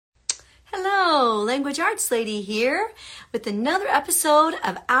Language Arts Lady here with another episode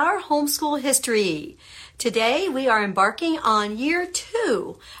of our homeschool history. Today we are embarking on year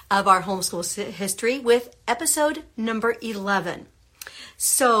 2 of our homeschool history with episode number 11.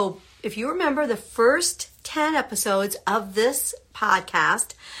 So if you remember, the first 10 episodes of this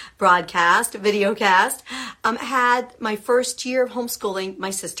podcast, broadcast, videocast, had my first year of homeschooling my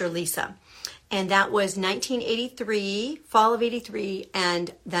sister Lisa. And that was 1983, fall of 83,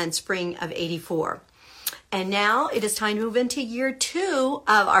 and then spring of 84. And now it is time to move into year 2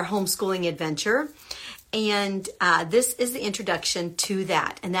 of our homeschooling adventure. And this is the introduction to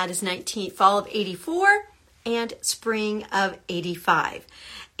that. And that is fall of 84 and spring of 85.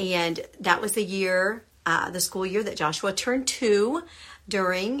 And that was the year, the school year that Joshua turned 2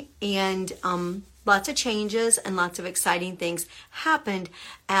 during. And lots of changes and lots of exciting things happened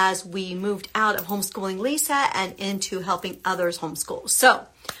as we moved out of homeschooling Lisa and into helping others homeschool. So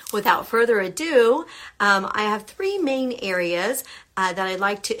without further ado, I have 3 main areas that I'd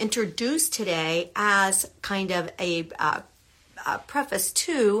like to introduce today as kind of a preface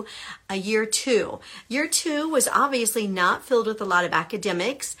to year 2. Year 2 was obviously not filled with a lot of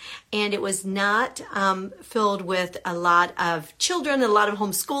academics, and it was not filled with a lot of children and a lot of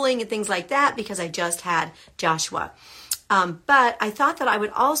homeschooling and things like that because I just had Joshua. But I thought that I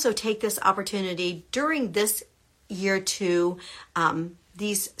would also take this opportunity during this year 2,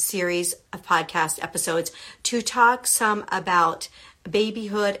 these series of podcast episodes, to talk some about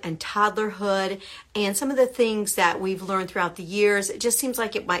babyhood and toddlerhood and some of the things that we've learned throughout the years. It just seems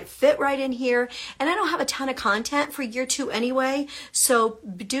like it might fit right in here. And I don't have a ton of content for year 2 anyway, so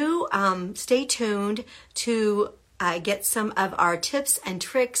do stay tuned to get some of our tips and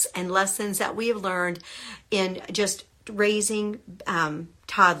tricks and lessons that we have learned in just raising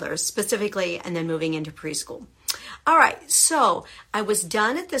toddlers specifically and then moving into preschool. All right, so I was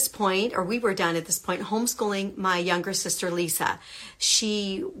done at this point, or we were done at this point, homeschooling my younger sister, Lisa.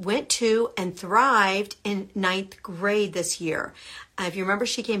 She went to and thrived in 9th grade this year. If you remember,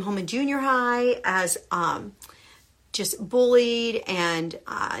 she came home in junior high as just bullied and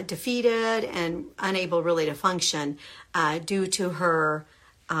defeated and unable really to function due to her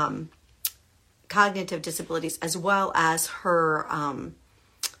cognitive disabilities as well as her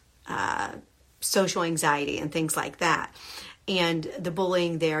social anxiety and things like that. And the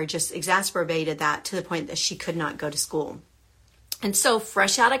bullying there just exacerbated that to the point that she could not go to school. And so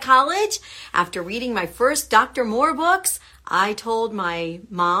fresh out of college, after reading my first Dr. Moore books, I told my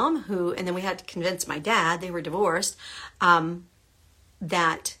mom, and then we had to convince my dad, they were divorced,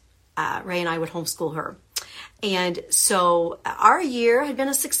 that Ray and I would homeschool her. And so our year had been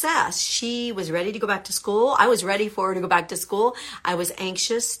a success. She was ready to go back to school. I was ready for her to go back to school. I was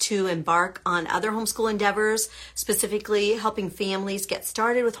anxious to embark on other homeschool endeavors, specifically helping families get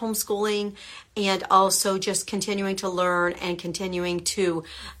started with homeschooling and also just continuing to learn and continuing to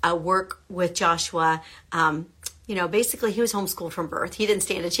work with Joshua. Basically he was homeschooled from birth. He didn't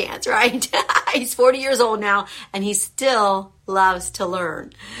stand a chance, right? He's 40 years old now and he still loves to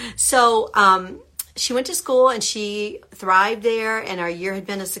learn. So, she went to school and she thrived there, and our year had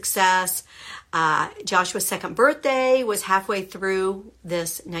been a success. Joshua's second birthday was halfway through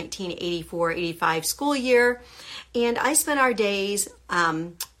this 1984-85 school year, and I spent our days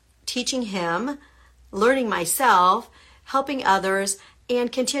teaching him, learning myself, helping others, and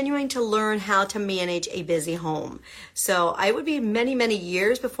continuing to learn how to manage a busy home. So it would be many, many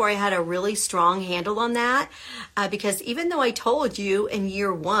years before I had a really strong handle on that, because even though I told you in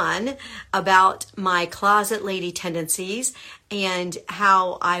year 1 about my closet lady tendencies and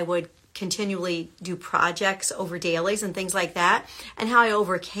how I would continually do projects over dailies and things like that, and how I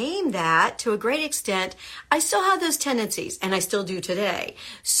overcame that to a great extent, I still have those tendencies, and I still do today.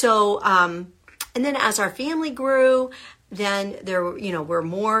 So, and then as our family grew, then there were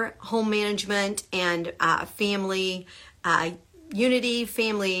more home management and family unity,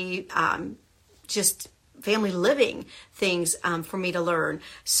 family family living things for me to learn.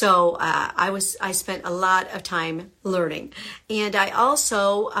 So I spent a lot of time learning, and I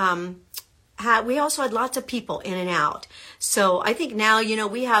also we also had lots of people in and out. So I think now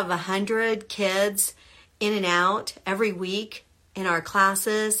we have 100 kids in and out every week in our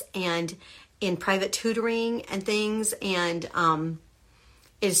classes and in private tutoring and things, and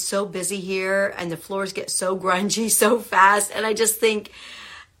it is so busy here, and the floors get so grungy so fast, and I just think,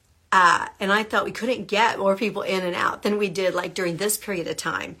 and I thought we couldn't get more people in and out than we did like during this period of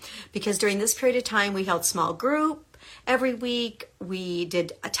time, because during this period of time we held small group every week, we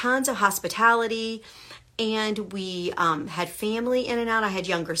did tons of hospitality, and we had family in and out. I had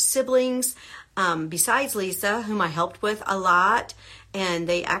younger siblings besides Lisa, whom I helped with a lot. and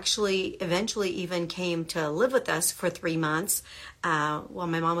they actually eventually even came to live with us for 3 months while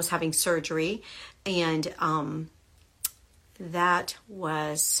my mom was having surgery. And that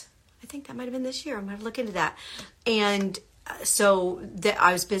was, I think that might have been this year. I'm going to look into that. And so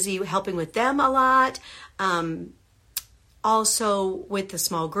I was busy helping with them a lot. Also with the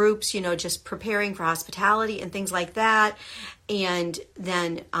small groups, just preparing for hospitality and things like that. And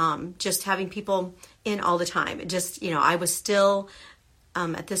then just having people in all the time. Just, I was still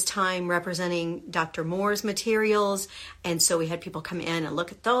at this time representing Dr. Moore's materials. And so we had people come in and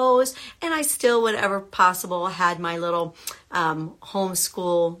look at those. And I still, whenever possible, had my little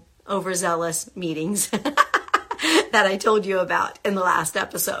homeschool overzealous meetings that I told you about in the last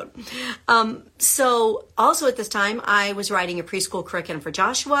episode. So also at this time, I was writing a preschool curriculum for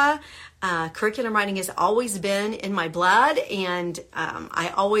Joshua. Curriculum writing has always been in my blood, and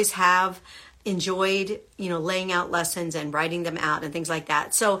I always have enjoyed, laying out lessons and writing them out and things like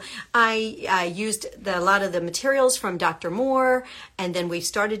that. So I used a lot of the materials from Dr. Moore, and then we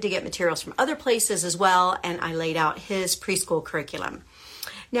started to get materials from other places as well, and I laid out his preschool curriculum.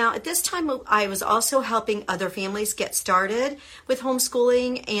 Now, at this time, I was also helping other families get started with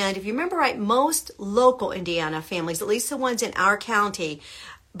homeschooling. And if you remember right, most local Indiana families, at least the ones in our county,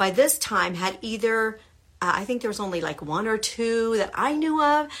 by this time had either, I think there was only like 1 or 2 that I knew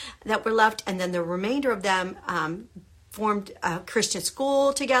of that were left. And then the remainder of them formed a Christian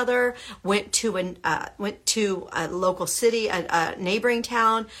school together, went to a local city, a neighboring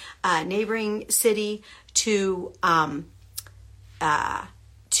town, a neighboring city to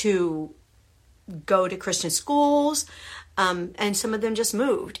go to Christian schools, and some of them just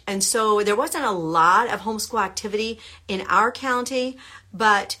moved. And so there wasn't a lot of homeschool activity in our county,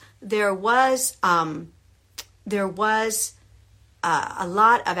 but there was a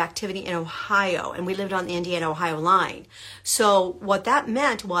lot of activity in Ohio, and we lived on the Indiana-Ohio line. So what that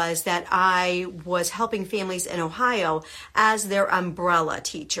meant was that I was helping families in Ohio as their umbrella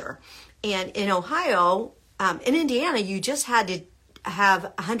teacher. And in Ohio, in Indiana, you just had to have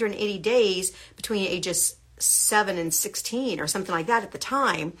 180 days between ages 7 and 16 or something like that at the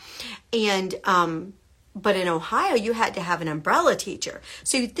time. And but in Ohio, you had to have an umbrella teacher.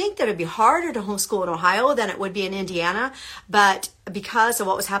 So you'd think that it'd be harder to homeschool in Ohio than it would be in Indiana. But because of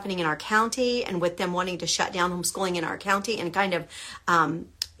what was happening in our county, and with them wanting to shut down homeschooling in our county, and kind of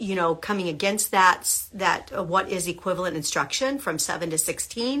coming against that what is equivalent instruction from 7 to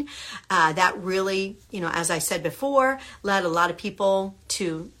 16, that really, as I said before, led a lot of people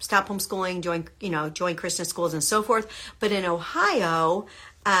to stop homeschooling, join Christian schools and so forth. But in Ohio,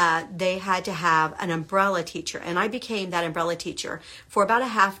 they had to have an umbrella teacher, and I became that umbrella teacher for about a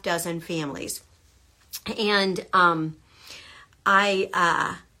half dozen families. And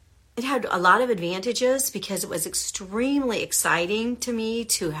it had a lot of advantages because it was extremely exciting to me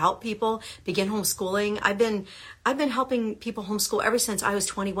to help people begin homeschooling. I've been helping people homeschool ever since I was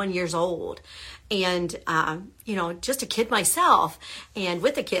 21 years old, and just a kid myself, and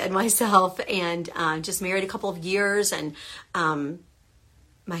with a kid myself, and just married a couple of years, and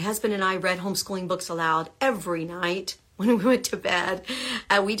my husband and I read homeschooling books aloud every night when we went to bed.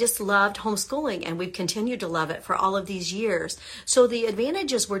 We just loved homeschooling, and we've continued to love it for all of these years. So the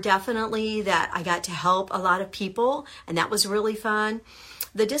advantages were definitely that I got to help a lot of people, and that was really fun.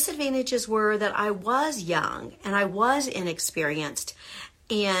 The disadvantages were that I was young and I was inexperienced,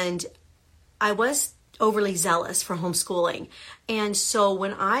 and I was overly zealous for homeschooling. And so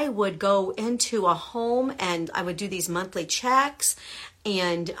when I would go into a home and I would do these monthly checks,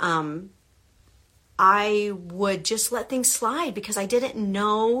 and I would just let things slide because I didn't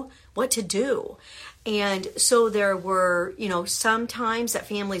know what to do. And so there were, some times that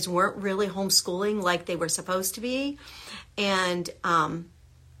families weren't really homeschooling like they were supposed to be. And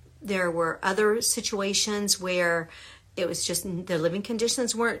there were other situations where it was just the living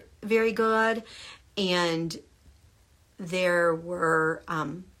conditions weren't very good. And there were,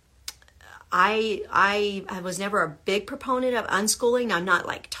 I was never a big proponent of unschooling. I'm not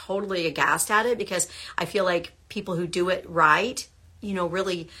like totally aghast at it because I feel like people who do it right,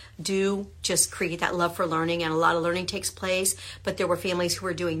 really do just create that love for learning, and a lot of learning takes place. But there were families who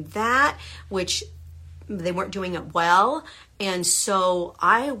were doing that, which they weren't doing it well. And so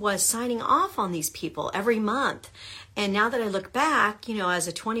I was signing off on these people every month. And now that I look back, as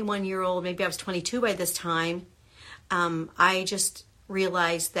a 21-year-old, maybe I was 22 by this time, I just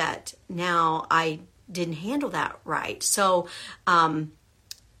realized that now I didn't handle that right. So, I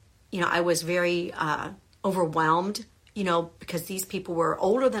was very overwhelmed because these people were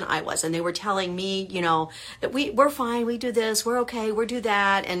older than I was, and they were telling me, that we're fine, we do this, we're okay, we do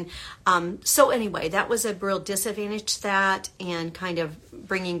that. And so anyway, that was a real disadvantage to that, and kind of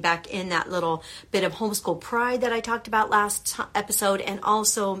bringing back in that little bit of homeschool pride that I talked about last episode, and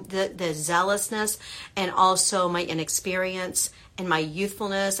also the zealousness, and also my inexperience and my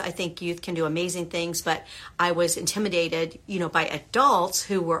youthfulness. I think youth can do amazing things, but I was intimidated, by adults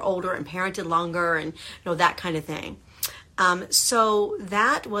who were older and parented longer, and that kind of thing. So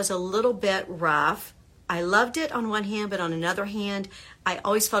that was a little bit rough. I loved it on one hand, but on another hand, I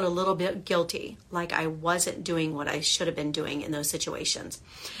always felt a little bit guilty, like I wasn't doing what I should have been doing in those situations.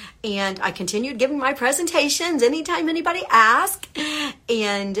 And I continued giving my presentations anytime anybody asked,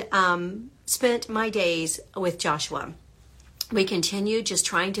 and spent my days with Joshua. We continued just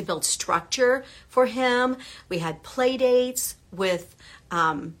trying to build structure for him. We had play dates with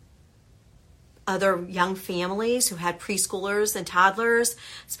other young families who had preschoolers and toddlers.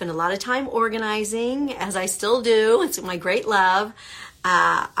 Spent a lot of time organizing, as I still do. It's my great love.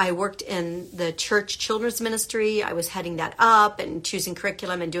 I worked in the church children's ministry. I was heading that up and choosing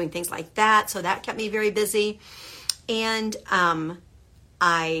curriculum and doing things like that. So that kept me very busy. And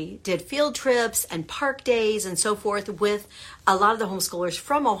I did field trips and park days and so forth with a lot of the homeschoolers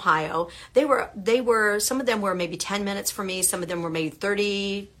from Ohio. They were some of them were maybe 10 minutes from me. Some of them were maybe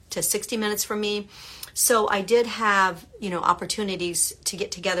 30 to 60 minutes from me. So I did have, opportunities to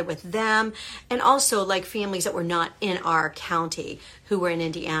get together with them, and also like families that were not in our county who were in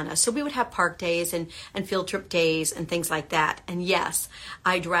Indiana. So we would have park days and field trip days and things like that. And yes,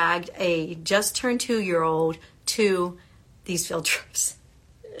 I dragged a just turned 2-year-old to these field trips.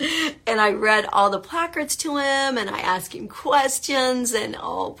 And I read all the placards to him, and I asked him questions, and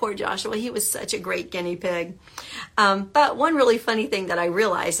oh, poor Joshua, he was such a great guinea pig. But one really funny thing that I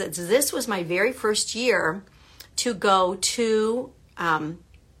realized is this was my very first year to go to,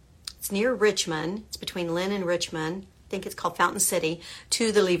 it's near Richmond, it's between Lynn and Richmond, I think it's called Fountain City,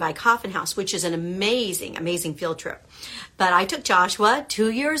 to the Levi Coffin House, which is an amazing, amazing field trip. But I took Joshua, 2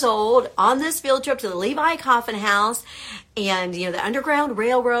 years old, on this field trip to the Levi Coffin House, and the Underground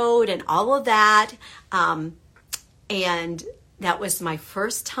Railroad and all of that. And that was my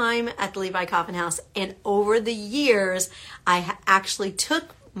first time at the Levi Coffin House. And over the years, I actually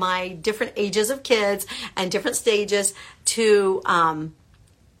took my different ages of kids and different stages to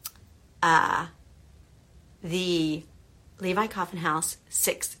the Levi Coffin House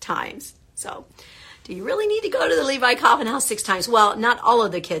 6 times. So, do you really need to go to the Levi Coffin House 6 times? Well, not all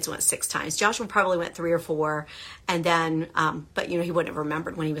of the kids went 6 times. Joshua probably went 3 or 4, and then, but he wouldn't have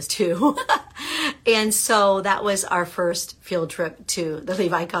remembered when he was 2. And so that was our first field trip to the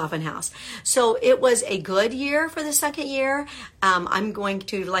Levi Coffin House. So it was a good year for the second year. I'm going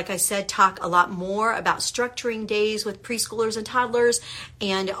to, like I said, talk a lot more about structuring days with preschoolers and toddlers,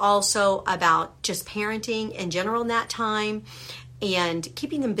 and also about just parenting in general in that time, and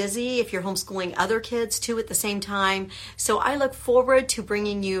keeping them busy if you're homeschooling other kids too at the same time. So I look forward to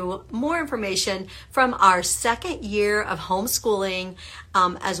bringing you more information from our second year of homeschooling,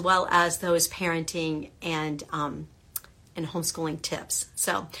 as well as those parenting and homeschooling tips.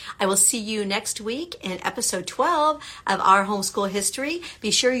 So I will see you next week in episode 12 of our homeschool history.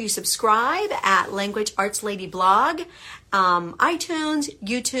 Be sure you subscribe at Language Arts Lady blog, iTunes,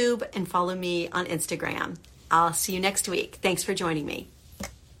 YouTube, and follow me on Instagram. I'll see you next week. Thanks for joining me.